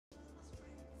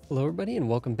Hello everybody and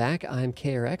welcome back. I'm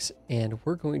KRX and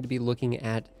we're going to be looking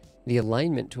at the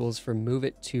alignment tools for Move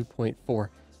It 2.4.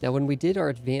 Now when we did our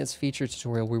advanced feature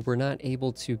tutorial, we were not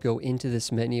able to go into this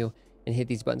menu and hit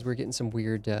these buttons. We're getting some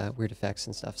weird effects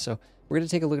and stuff. So we're going to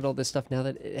take a look at all this stuff now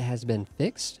that it has been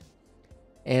fixed.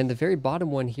 And the very bottom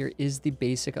one here is the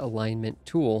basic alignment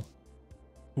tool,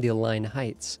 the align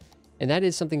heights. And that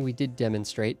is something we did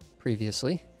demonstrate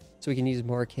previously. So we can use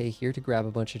Marquee here to grab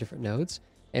a bunch of different nodes.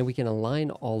 And we can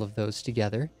align all of those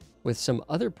together with some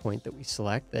other point that we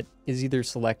select that is either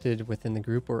selected within the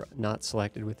group or not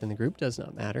selected within the group, does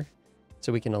not matter.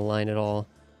 So we can align it all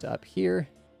to up here.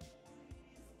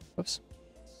 Whoops.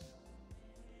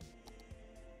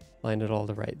 Align it all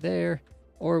to right there.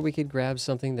 Or we could grab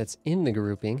something that's in the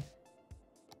grouping.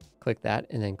 Click that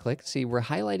and then click. See, we're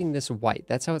highlighting this white.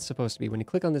 That's how it's supposed to be. When you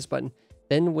click on this button,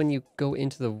 then when you go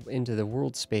into the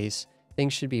world space,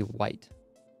 things should be white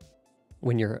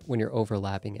when you're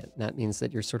overlapping it. And that means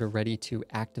that you're sort of ready to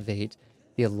activate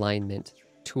the alignment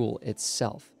tool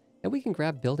itself. And we can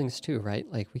grab buildings too,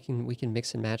 right? Like we can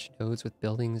mix and match nodes with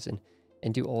buildings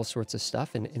and do all sorts of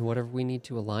stuff. And whatever we need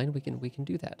to align, we can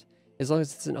do that. As long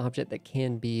as it's an object that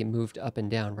can be moved up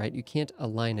and down, right? You can't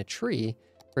align a tree,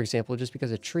 for example, just because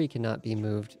a tree cannot be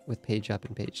moved with page up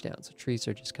and page down. So trees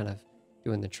are just kind of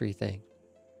doing the tree thing.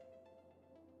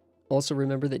 Also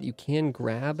remember that you can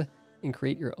grab and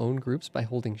create your own groups by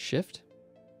holding shift.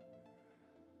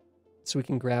 So we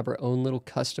can grab our own little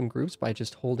custom groups by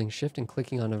just holding shift and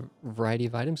clicking on a variety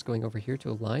of items, going over here to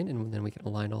align, and then we can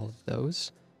align all of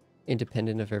those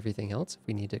independent of everything else. If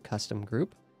we need a custom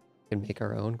group, we can make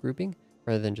our own grouping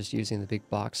rather than just using the big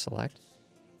box select.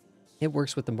 It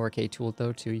works with the Marquee tool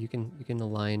though too. You can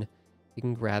align, you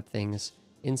can grab things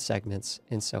in segments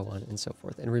and so on and so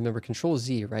forth. And remember Control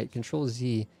Z, right? Control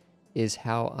Z is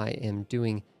how I am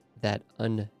doing that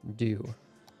undo.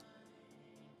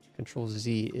 Control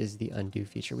Z is the undo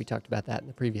feature. We talked about that in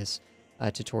the previous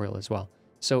tutorial as well.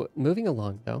 So moving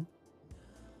along though,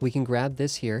 we can grab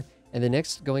this here, and the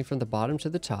next going from the bottom to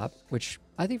the top, which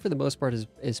I think for the most part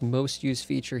is most used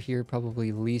feature here,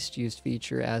 probably least used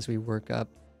feature as we work up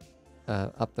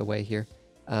the way here.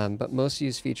 But most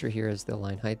used feature here is the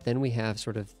align height. Then we have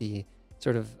sort of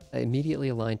immediately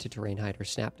aligned to terrain height or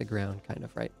snap to ground kind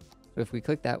of, right? So if we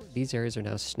click that, these areas are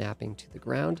now snapping to the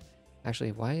ground.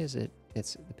 Actually, why is it?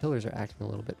 The pillars are acting a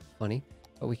little bit funny,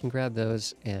 but we can grab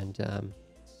those and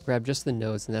grab just the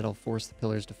nodes, and that'll force the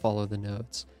pillars to follow the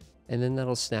nodes. And then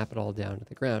that'll snap it all down to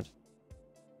the ground,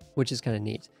 which is kind of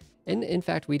neat. And in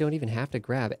fact, we don't even have to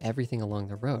grab everything along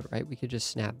the road, right? We could just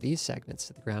snap these segments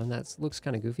to the ground. That looks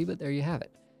kind of goofy, but there you have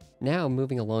it. Now,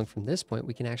 moving along from this point,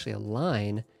 we can actually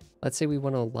align. Let's say we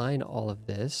want to align all of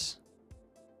this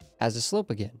as a slope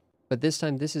again. But this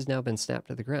time, this has now been snapped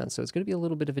to the ground. So it's going to be a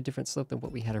little bit of a different slope than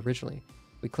what we had originally.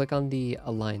 We click on the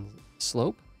align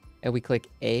slope, and we click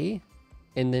A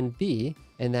and then B,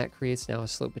 and that creates now a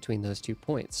slope between those 2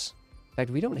 points. In fact,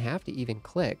 we don't have to even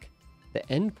click the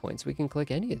end points. We can click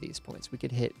any of these points. We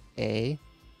could hit A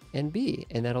and B,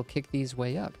 and that'll kick these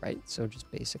way up, right? So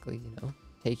just basically,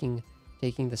 taking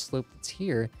the slope that's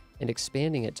here and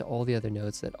expanding it to all the other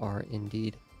nodes that are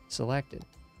indeed selected.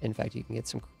 In fact, you can get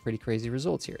some pretty crazy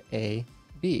results here. A,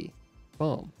 B,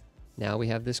 boom. Now we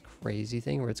have this crazy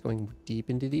thing where it's going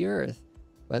deep into the earth.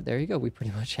 But there you go. We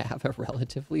pretty much have a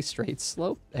relatively straight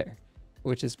slope there,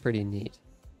 which is pretty neat.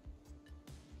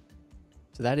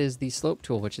 So that is the slope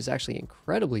tool, which is actually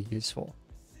incredibly useful.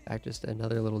 In fact, just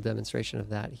another little demonstration of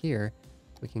that here.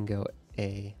 We can go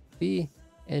A, B,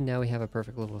 and now we have a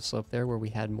perfect little slope there where we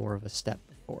had more of a step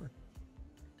before.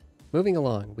 Moving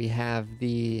along, we have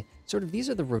these are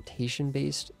the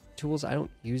rotation-based tools. I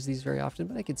don't use these very often,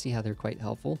 but I can see how they're quite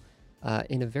helpful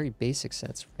in a very basic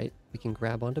sense, right? We can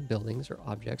grab onto buildings or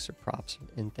objects or props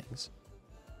and things.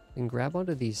 We can grab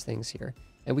onto these things here,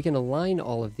 and we can align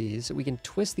all of these. We can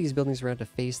twist these buildings around to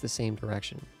face the same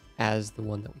direction as the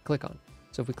one that we click on.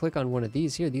 So if we click on one of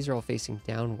these here, these are all facing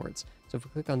downwards. So if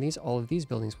we click on these, all of these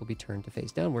buildings will be turned to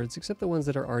face downwards, except the ones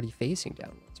that are already facing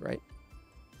downwards, right?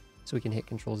 So we can hit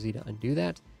Control Z to undo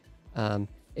that.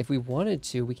 If we wanted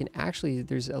to, we can actually,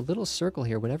 there's a little circle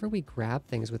here. Whenever we grab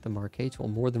things with the Marquee tool,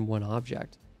 more than one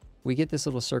object, we get this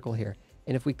little circle here.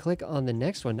 And if we click on the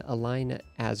next one, align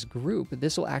as group,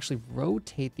 this will actually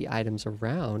rotate the items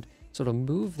around. So it'll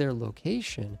move their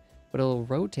location, but it'll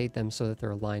rotate them so that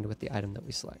they're aligned with the item that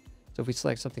we select. So if we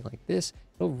select something like this,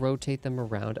 it'll rotate them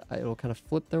around. It'll kind of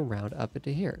flip them around up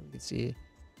into here. We can see,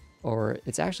 or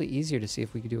it's actually easier to see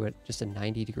if we could do it just a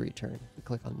 90-degree turn. If we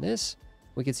click on this,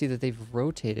 we can see that they've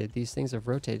rotated. These things have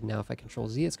rotated. Now, if I Control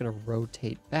Z, it's going to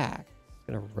rotate back. It's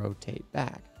going to rotate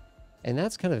back. And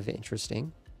that's kind of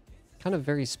interesting. kind of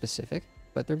very specific,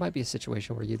 but there might be a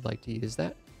situation where you'd like to use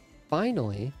that.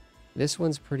 Finally, this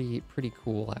one's pretty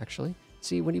cool, actually.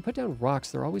 See, when you put down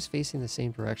rocks, they're always facing the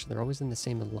same direction. They're always in the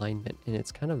same alignment, and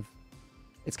it's kind of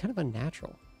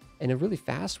unnatural. And a really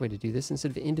fast way to do this,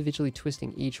 instead of individually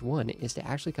twisting each one, is to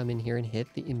actually come in here and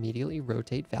hit the immediately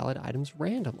rotate valid items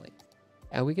randomly.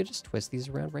 And we could just twist these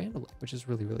around randomly, which is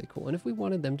really, really cool. And if we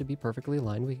wanted them to be perfectly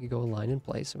aligned, we could go align in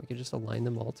place, and we could just align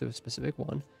them all to a specific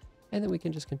one. And then we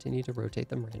can just continue to rotate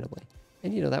them randomly.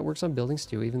 And, you know, that works on buildings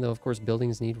too, even though, of course,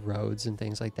 buildings need roads and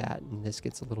things like that. And this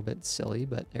gets a little bit silly,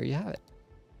 but there you have it.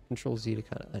 Control Z to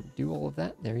kind of undo all of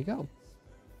that. There you go.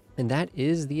 And that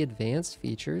is the advanced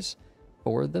features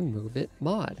for the Move It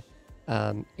mod,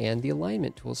 and the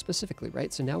alignment tools specifically,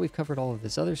 right? So now we've covered all of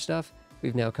this other stuff.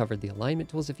 We've now covered the alignment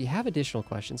tools. If you have additional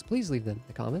questions, please leave them in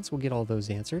the comments. We'll get all those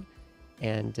answered.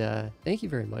 And thank you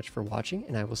very much for watching,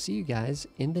 and I will see you guys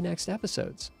in the next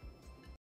episodes.